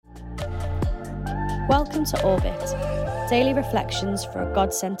Welcome to Orbit, daily reflections for a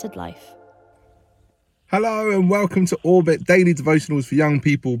God-centered life. Hello and welcome to Orbit, daily devotionals for young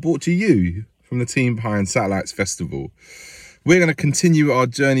people, brought to you from the team behind Satellites Festival. We're going to continue our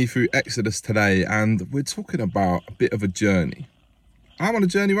journey through Exodus today, and we're talking about a bit of a journey. I'm on a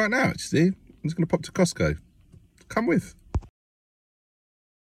journey right now, actually. I'm just going to pop to Costco. Come with.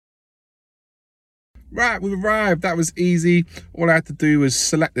 Right, we've arrived. That was easy. All I had to do was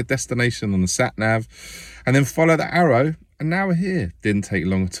select the destination on the sat-nav and then follow the arrow, and now we're here. Didn't take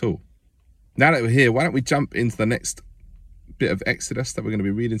long at all. Now that we're here, why don't we jump into the next bit of Exodus that we're going to be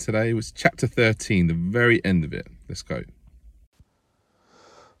reading today. It was chapter 13, the very end of it. Let's go.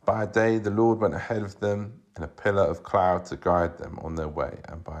 By day the Lord went ahead of them in a pillar of cloud to guide them on their way,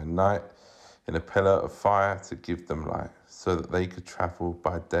 and by night in a pillar of fire to give them light, so that they could travel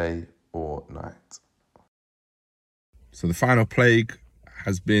by day or night. So the final plague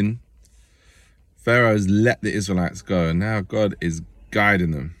has been, Pharaoh has let the Israelites go, and now God is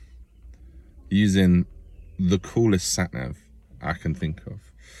guiding them using the coolest sat-nav I can think of.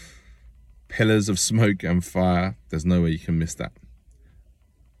 Pillars of smoke and fire. There's no way you can miss that.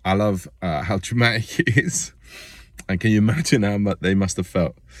 I love how dramatic it is. And can you imagine how much they must have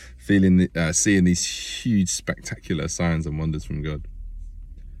felt seeing these huge, spectacular signs and wonders from God?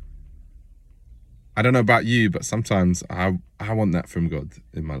 I don't know about you, but sometimes I want that from God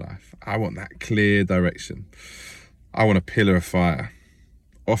in my life. I want that clear direction. I want a pillar of fire.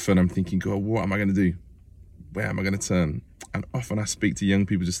 Often I'm thinking, God, what am I going to do? Where am I going to turn? And often I speak to young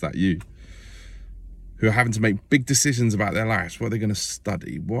people just like you, who are having to make big decisions about their lives. What are they going to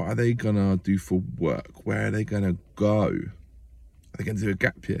study? What are they going to do for work? Where are they going to go? Are they going to do a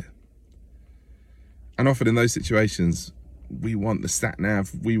gap year? And often in those situations, we want the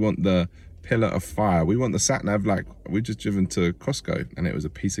sat-nav, we want the pillar of fire, we want the sat-nav like we've just driven to Costco and it was a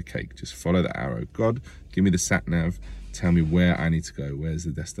piece of cake. Just follow the arrow. God, give me the sat-nav, tell me where I need to go, where's the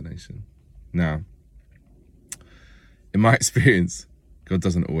destination. Now, in my experience, God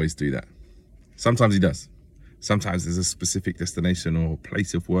doesn't always do that. Sometimes he does. Sometimes there's a specific destination or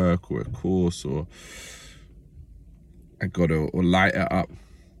place of work or a course or God will light it up.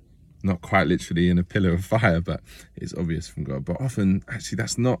 Not quite literally in a pillar of fire, but it's obvious from God. But often, actually,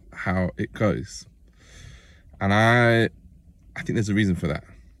 that's not how it goes. And I think there's a reason for that.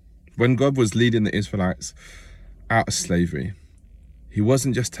 When God was leading the Israelites out of slavery, he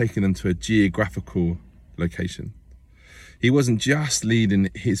wasn't just taking them to a geographical location. He wasn't just leading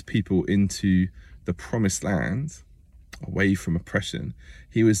his people into the promised land, away from oppression.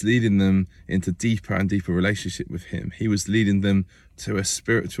 He was leading them into deeper and deeper relationship with him. He was leading them to a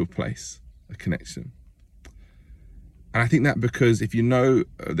spiritual place, a connection. And I think that because if you know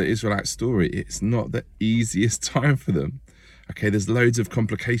the Israelite story, it's not the easiest time for them. Okay, there's loads of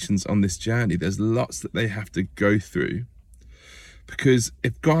complications on this journey. There's lots that they have to go through. Because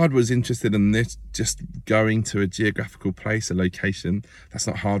if God was interested in this, just going to a geographical place, a location, that's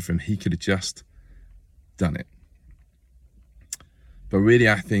not hard for him. He could have just done it. But really,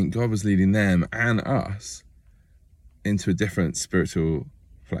 I think God was leading them and us into a different spiritual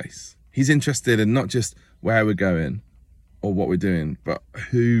place. He's interested in not just where we're going or what we're doing, but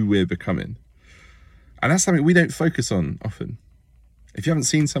who we're becoming. And that's something we don't focus on often. If you haven't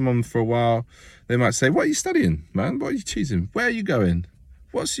seen someone for a while, they might say, what are you studying, man? What are you choosing? Where are you going?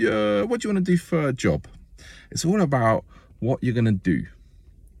 What do you want to do for a job? It's all about what you're going to do.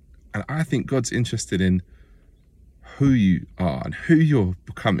 And I think God's interested in who you are and who you're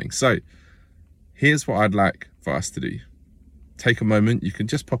becoming. So here's what I'd like for us to do. Take a moment. You can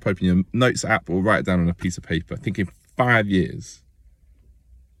just pop open your notes app or write it down on a piece of paper. Think in 5 years,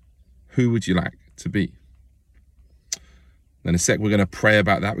 who would you like to be? In a sec, we're going to pray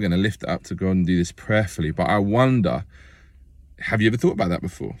about that. We're going to lift it up to God and do this prayerfully. But I wonder, have you ever thought about that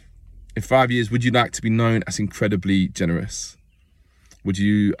before? In 5 years, would you like to be known as incredibly generous? Would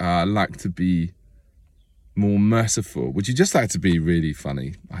you like to be more merciful? Would you just like to be really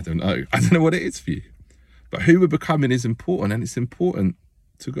funny? I don't know. I don't know what it is for you. But who we're becoming is important, and it's important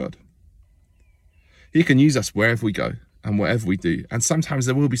to God. He can use us wherever we go and whatever we do. And sometimes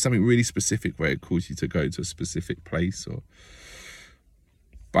there will be something really specific where it calls you to go to a specific place.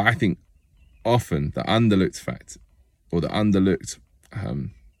 But I think often the underlooked fact or the underlooked,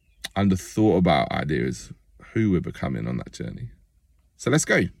 underthought about idea is who we're becoming on that journey. So let's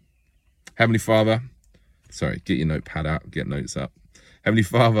go. Heavenly Father, get your notepad out, get notes up. Heavenly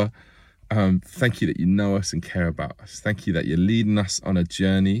Father, thank you that you know us and care about us. Thank you that you're leading us on a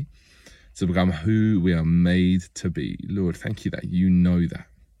journey to become who we are made to be. Lord, thank you that you know that.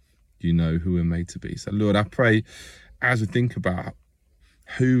 You know who we're made to be. So Lord, I pray as we think about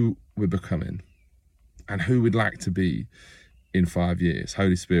who we're becoming, and who we'd like to be in 5 years.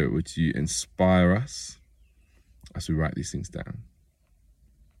 Holy Spirit, would you inspire us as we write these things down?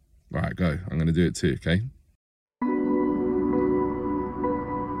 Right, go. I'm going to do it too, okay?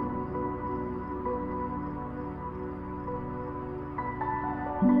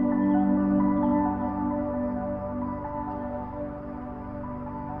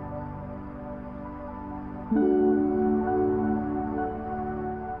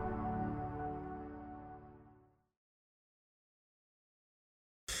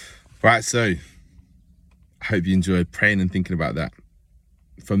 Right, so I hope you enjoyed praying and thinking about that.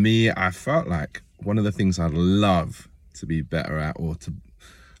 For me, I felt like one of the things I'd love to be better at, or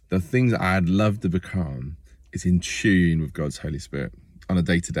the things that I'd love to become, is in tune with God's Holy Spirit on a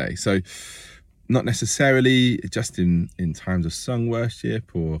day-to-day. So not necessarily just in times of sung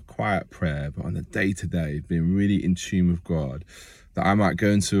worship or quiet prayer, but on a day-to-day, being really in tune with God, that I might go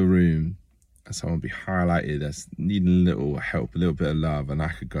into a room and someone be highlighted as needing a little help, a little bit of love, and I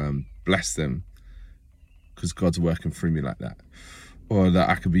could go and bless them because God's working through me like that. Or that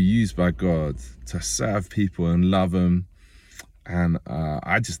I could be used by God to serve people and love them. And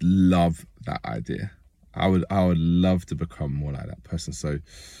I just love that idea. I would love to become more like that person. So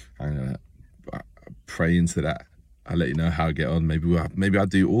I'm gonna pray into that. I'll let you know how I get on. Maybe I'll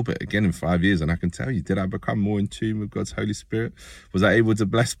do Orbit again in 5 years, and I can tell you, did I become more in tune with God's Holy Spirit? Was I able to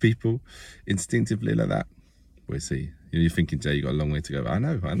bless people instinctively like that? We'll see. You're thinking, Jay, you got a long way to go. I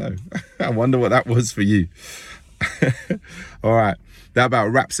know. I wonder what that was for you. All right, that about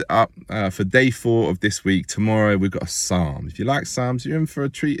wraps it up for day 4 of this week. Tomorrow we've got a psalm. If you like psalms, you're in for a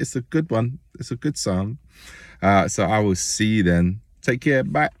treat. It's a good one. It's a good psalm. So I will see you then. Take care.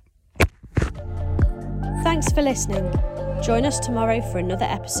 Bye. Thanks for listening. Join us tomorrow for another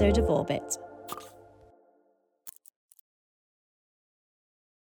episode of Orbit.